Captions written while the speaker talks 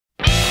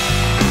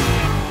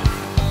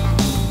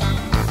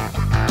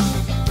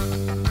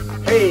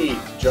Hey,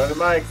 John and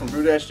Mike from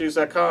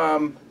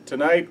brew-dudes.com.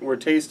 Tonight we're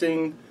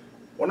tasting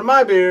one of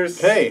my beers.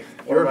 Hey,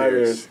 one of my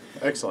beers.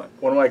 Excellent.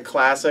 One of my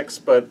classics,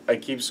 but I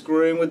keep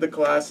screwing with the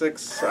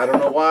classics. I don't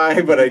know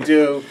why, but I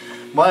do.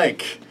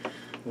 Mike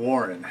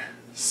Warren,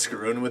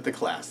 screwing with the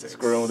classics.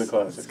 Screwing with the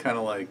classics. It's kind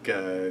of like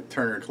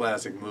Turner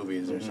Classic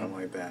Movies or something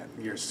like that.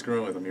 You're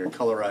screwing with them. You're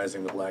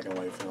colorizing the black and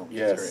white film.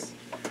 Yes. That's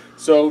great.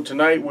 So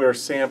tonight we're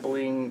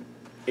sampling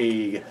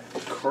a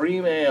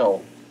cream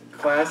ale.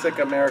 Classic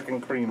American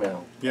cream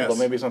ale. Yes. Well,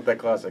 maybe it's not that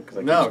classic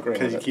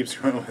because you keep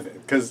screwing with it.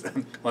 Because,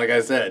 like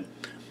I said,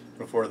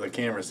 before the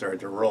camera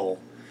started to roll,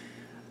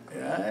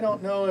 I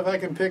don't know if I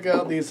can pick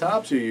out these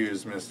hops you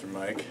use, Mr.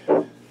 Mike.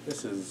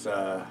 This is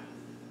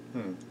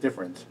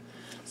different.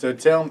 So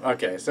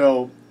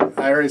so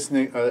I already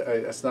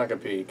snuck a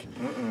peek.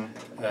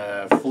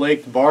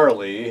 Flaked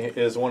barley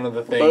is one of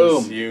the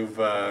things you've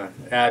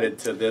added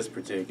to this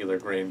particular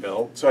grain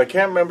bill. So I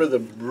can't remember the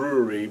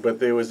brewery, but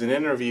there was an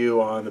interview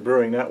on the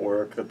Brewing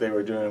Network that they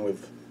were doing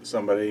with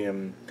somebody,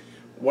 and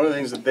one of the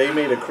things that they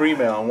made a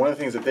cream ale, and one of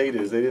the things that they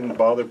did is they didn't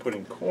bother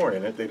putting corn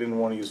in it. They didn't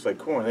want to use flaked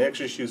corn. They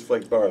actually just used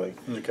flaked barley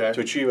to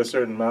achieve a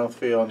certain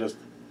mouthfeel and just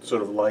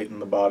sort of lighten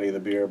the body of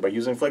the beer by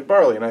using flaked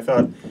barley. And I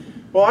thought,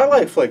 well, I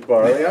like flaked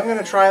barley. I'm going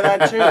to try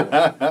that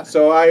too.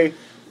 So I,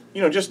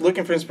 just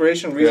looking for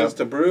inspiration, reasons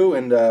to brew,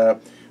 and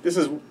this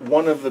is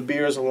one of the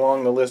beers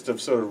along the list of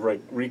sort of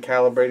like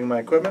recalibrating my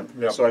equipment.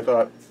 So I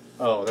thought,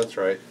 oh, that's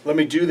right. Let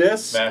me do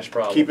this. Mash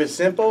problem. Keep it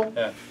simple,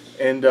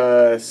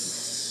 and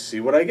see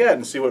what I get,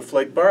 and see what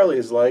flaked barley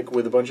is like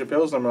with a bunch of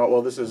pills. And I'm like,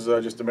 well, this is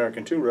just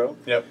American two-row.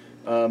 Yep.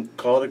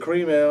 Call it a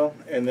cream ale,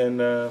 and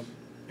then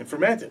and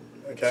ferment it.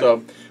 Okay.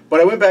 So, but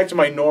I went back to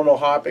my normal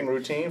hopping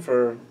routine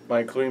for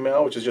my cream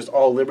ale, which is just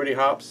all Liberty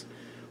hops,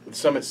 with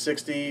some at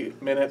 60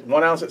 minutes,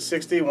 1 ounce at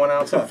 60, 1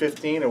 ounce at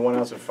 15, and 1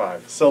 ounce at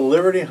 5. So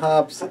Liberty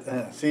hops,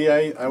 see,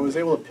 I was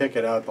able to pick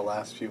it out the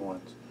last few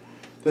ones.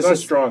 This is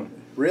strong.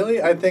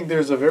 Really? I think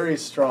there's a very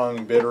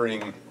strong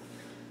bittering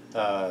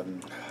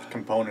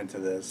component to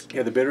this.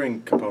 Yeah, the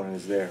bittering component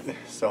is there.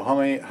 So how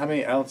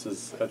many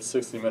ounces at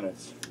 60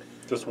 minutes?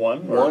 Just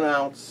one? 1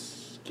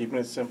 ounce, keeping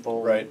it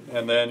simple. Right,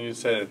 and then you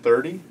said at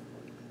 30?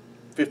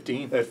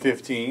 15. At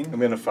 15? And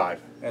then a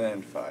 5. And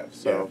then 5.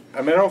 So yeah.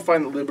 I mean, I don't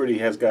find that Liberty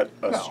has got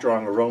a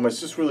strong aroma.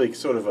 It's just really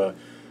sort of an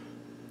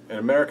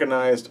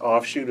Americanized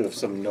offshoot of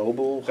some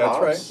noble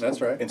hops. That's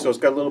right. And so it's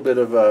got a little bit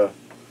of a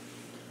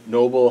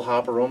noble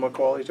hop aroma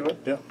quality to it.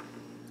 Yeah.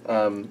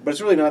 But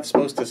it's really not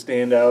supposed to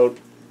stand out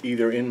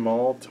either in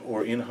malt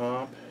or in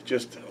hop.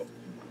 Just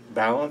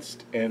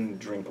balanced and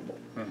drinkable.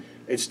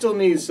 It still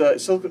needs,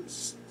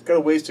 it's got a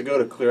ways to go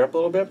to clear up a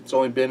little bit. It's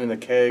only been in the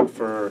keg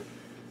for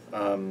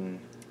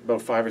about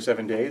 5 or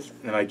 7 days,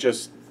 and I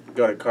just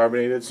got it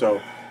carbonated.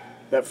 So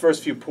that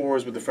first few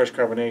pours with the fresh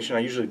carbonation, I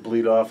usually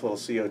bleed off a little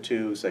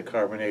CO2, so I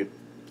carbonate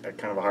at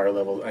kind of a higher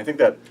level. I think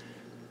that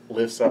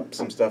lifts up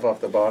some stuff off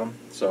the bottom.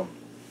 So,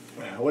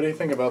 what do you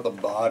think about the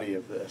body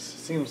of this? It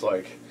seems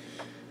like,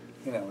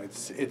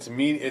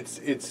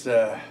 it's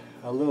a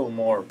little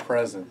more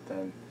present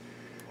than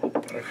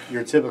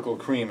your typical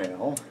cream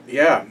ale.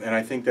 Yeah, and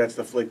I think that's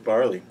the flaked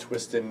barley.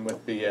 Twisting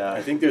with the...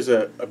 I think there's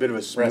a bit of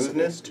a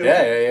smoothness to it.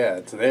 Yeah,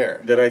 it's there.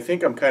 That I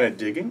think I'm kind of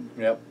digging.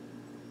 Yep.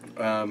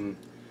 I'm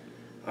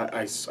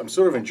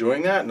sort of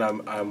enjoying that, and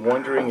I'm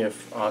wondering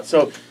if...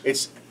 so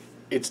it's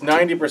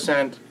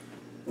 90%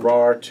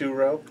 raw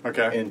two-row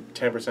and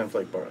 10%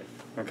 flaked barley.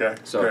 Okay,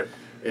 so great.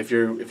 If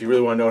you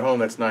really want to know at home,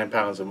 that's 9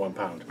 pounds and 1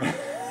 pound.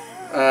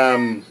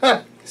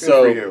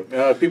 So for you.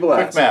 People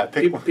ask. Quick math.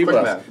 People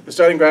ask. The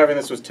starting gravity in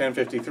this was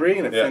 10:53,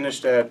 and it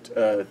finished at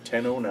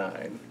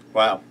 10:09.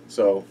 Wow.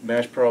 So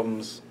mash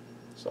problems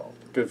solved.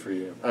 Good for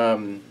you.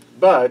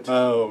 But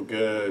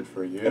good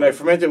for you. And I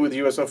fermented with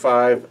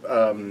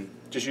USO5,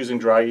 just using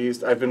dry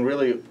yeast. I've been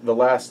really the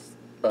last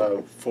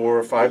 4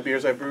 or 5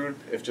 beers I've brewed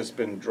have just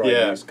been dry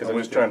yeast because I'm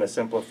just trying to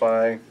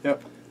simplify a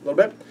little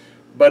bit.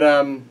 But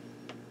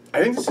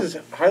I think this is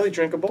highly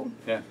drinkable.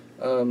 Yeah.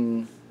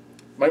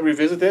 Might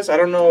revisit this. I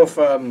don't know if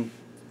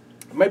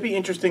it might be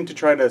interesting to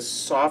try to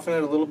soften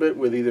it a little bit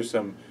with either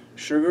some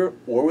sugar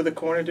or with a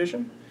corn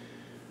addition,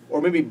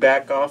 or maybe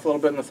back off a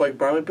little bit in the flaked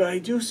barley. But I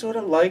do sort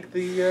of like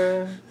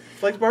the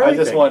flaked barley. I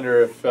just wonder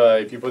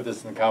if you put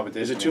this in the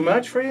competition. Is it too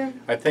much for you?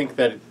 I think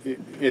that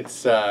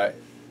it's a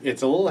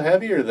little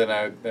heavier than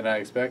I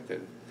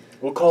expected.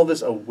 We'll call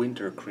this a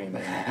winter cream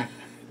ale.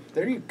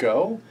 There you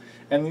go.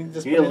 And you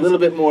just need a little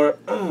bit more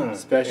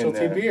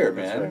specialty beer,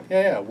 man. Right.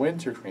 Yeah,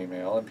 winter cream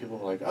ale, and people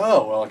are like,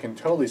 "Oh, well, I can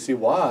totally see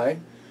why."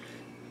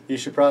 You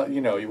should probably,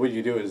 what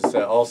you do is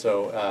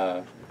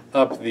also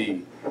up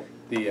the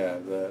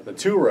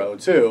two-row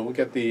too. We'll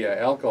get the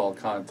alcohol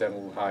content a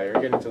little higher.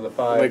 Get into the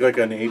 5. Like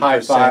an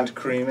 8%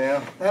 cream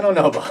ale. I don't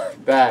know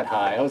about that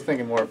high. I was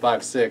thinking more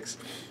 5, 6,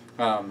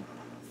 and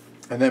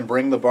then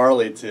bring the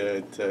barley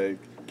to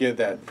give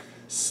that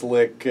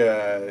slick,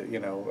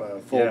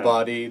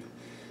 full-bodied.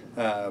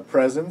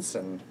 Presence,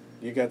 and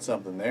you got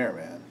something there,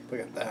 man.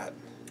 Look at that.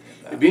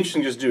 It'd be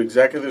interesting to just do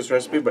exactly this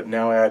recipe, but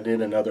now add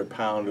in another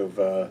pound of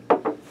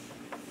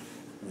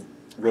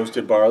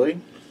roasted barley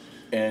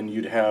and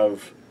you'd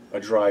have a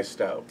dry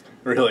stout.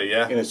 Really,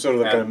 yeah. And it's sort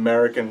of like an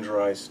American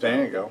dry stout.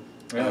 There you go.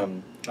 Yeah,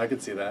 I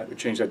could see that. We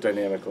change that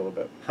dynamic a little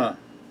bit. Huh.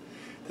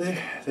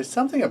 There's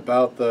something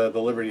about the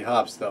Liberty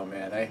hops, though,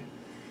 man.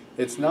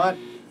 It's not.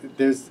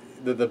 There's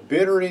the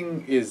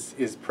bittering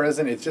is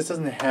present. It just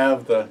doesn't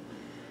have the.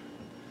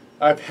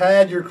 I've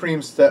had your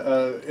cream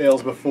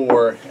ales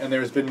before, and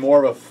there's been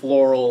more of a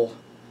floral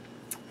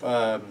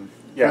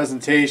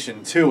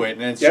presentation to it,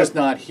 and it's just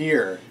not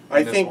here.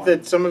 I think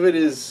that some of it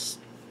is.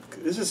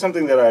 This is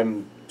something that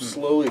I'm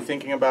slowly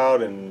thinking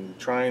about and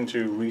trying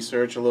to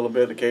research a little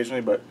bit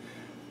occasionally, but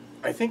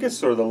I think it's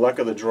sort of the luck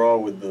of the draw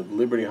with the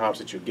Liberty hops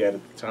that you get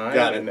at the time.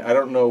 Got it. And I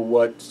don't know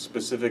what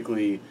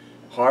specifically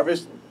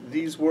harvest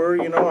these were,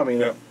 you know. I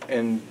mean,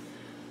 and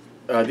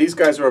these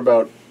guys are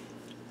about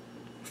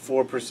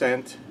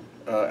 4%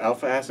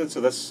 alpha acid,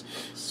 so that's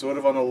sort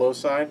of on the low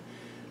side.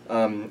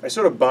 I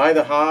sort of buy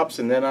the hops,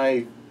 and then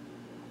I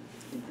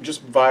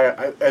just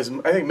buy, as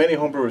I think many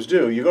homebrewers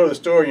do. You go to the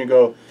store and you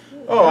go,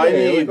 oh, I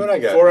need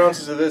 4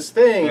 ounces of this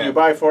thing, and you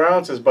buy 4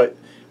 ounces, but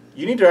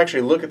you need to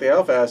actually look at the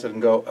alpha acid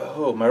and go,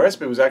 oh, my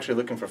recipe was actually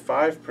looking for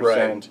 5%.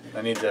 Right.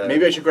 I need to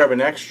maybe I should grab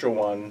an extra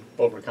one,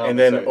 and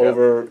then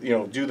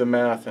do the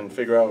math and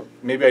figure out,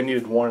 maybe I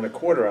needed 1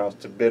 1/4 ounce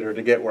to bitter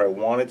to get where I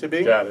want it to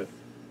be. Got it.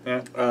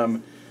 Yeah.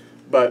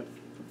 But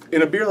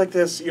in a beer like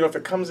this, you know, if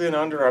it comes in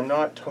under, I'm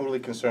not totally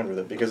concerned with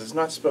it because it's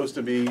not supposed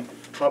to be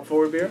hop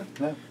forward beer.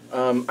 No.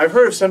 I've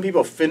heard of some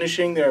people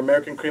finishing their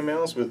American cream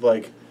ales with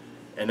like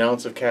an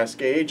ounce of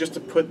Cascade just to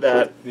put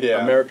that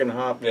American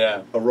hop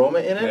aroma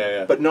in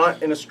it, but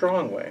not in a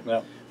strong way.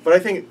 No. But I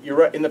think you're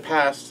right. In the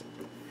past,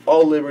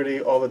 all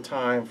Liberty, all the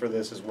time for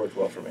this has worked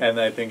well for me. And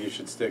I think you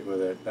should stick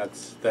with it.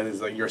 That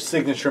is like your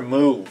signature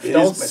move.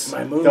 It's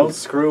my move. Don't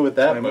screw with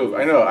that move.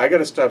 I know. I got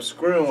to stop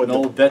screwing with it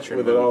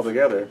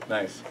altogether.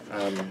 Nice.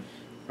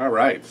 All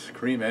right,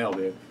 cream ale,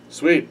 dude.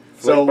 Sweet.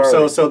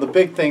 So the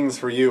big things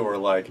for you were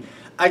like,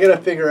 I got to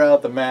figure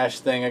out the mash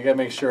thing. I got to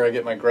make sure I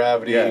get my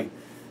gravity. Yeah.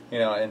 You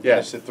know, and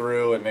finish it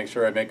through, and make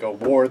sure I make a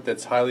wort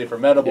that's highly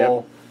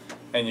fermentable,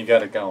 and you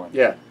got it going.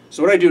 Yeah.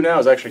 So what I do now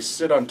is actually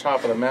sit on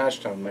top of the mash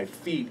tun, my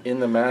feet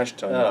in the mash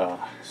tun,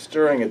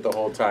 stirring it the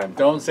whole time.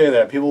 Don't say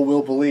that. People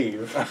will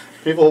believe.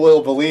 People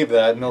will believe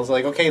that, and I was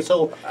like, okay,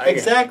 so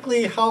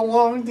exactly how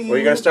long do you? Well,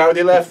 you got to start with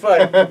your left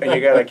foot, and you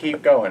got to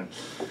keep going.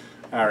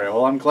 All right.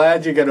 Well, I'm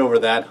glad you got over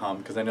that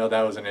hump because I know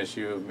that was an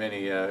issue of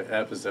many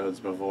episodes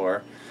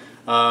before.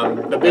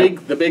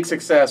 The big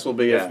success will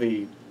be if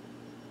the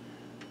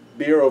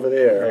beer over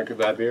there,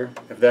 that beer,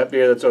 if that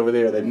beer that's over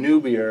there, the new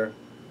beer,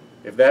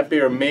 if that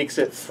beer makes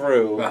it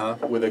through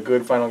with a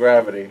good final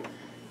gravity, and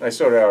I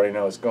sort of already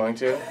know it's going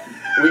to.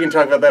 We can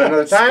talk about that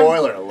another time.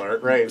 Spoiler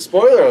alert, right?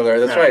 Spoiler alert.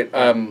 That's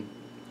right.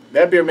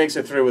 That beer makes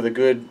it through with a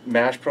good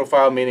mash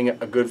profile, meaning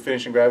a good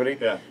finishing gravity.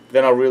 Yeah.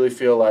 Then I'll really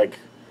feel like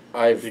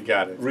I've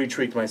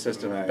retweaked my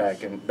system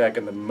and back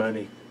in the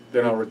money.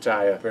 Then I'll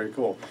retire. Very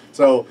cool.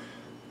 So,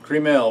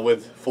 cream ale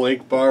with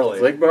flaked barley.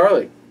 Flaked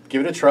barley.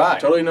 Give it a try.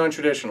 Totally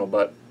non-traditional,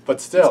 but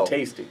still it's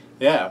tasty.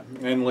 Yeah,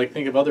 and like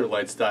think of other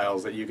light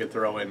styles that you could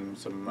throw in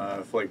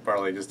some flaked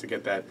barley just to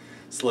get that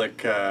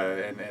slick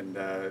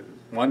and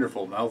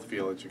wonderful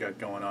mouthfeel that you got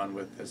going on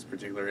with this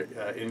particular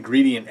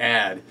ingredient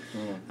add.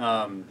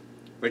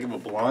 Think of a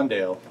blonde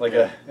ale, like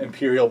a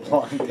imperial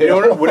blonde ale.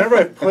 You know, whenever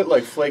I put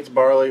like flaked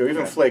barley or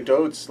even flaked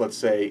oats, let's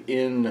say,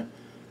 in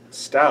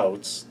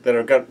stouts that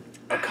have got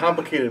a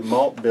complicated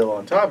malt bill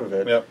on top of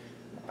it,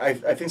 I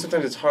think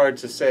sometimes it's hard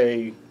to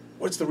say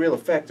what's the real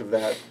effect of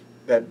that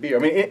beer. I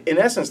mean, in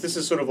essence, this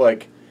is sort of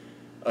like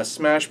a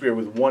smash beer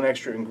with one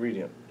extra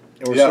ingredient.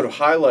 And we're sort of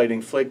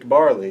highlighting flaked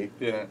barley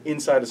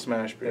inside a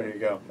smash beer. There you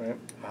go. Right?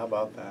 How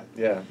about that?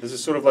 Yeah. This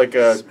is sort of like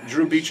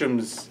Drew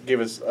Beecham's gave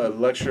us a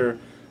lecture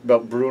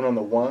about brewing on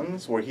the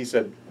ones, where he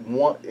said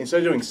instead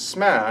of doing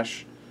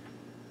smash,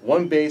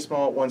 1 base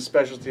malt, 1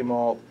 specialty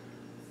malt,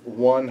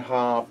 1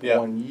 hop,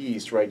 1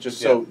 yeast, right? Just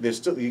so there's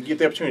still you get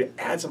the opportunity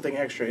to add something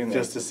extra in there,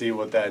 just to see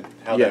what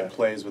how that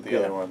plays with the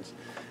other ones.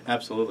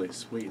 Absolutely,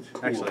 sweet.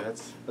 Cool. Actually,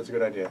 that's a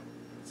good idea.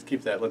 Let's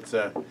keep that. Let's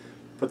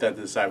put that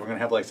to the side. We're gonna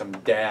have like some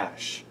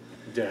dash.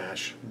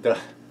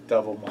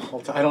 Double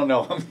malt. I don't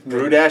know.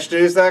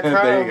 Brewdudes.com.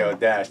 There you go.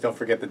 Dash. Don't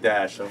forget the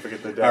dash. Don't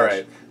forget the dash. All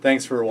right.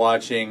 Thanks for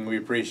watching. We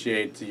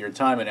appreciate your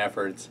time and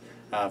efforts.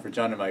 For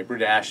John and Mike,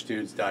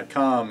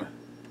 brewdudes.com.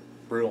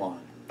 Brew on.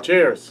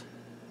 Cheers.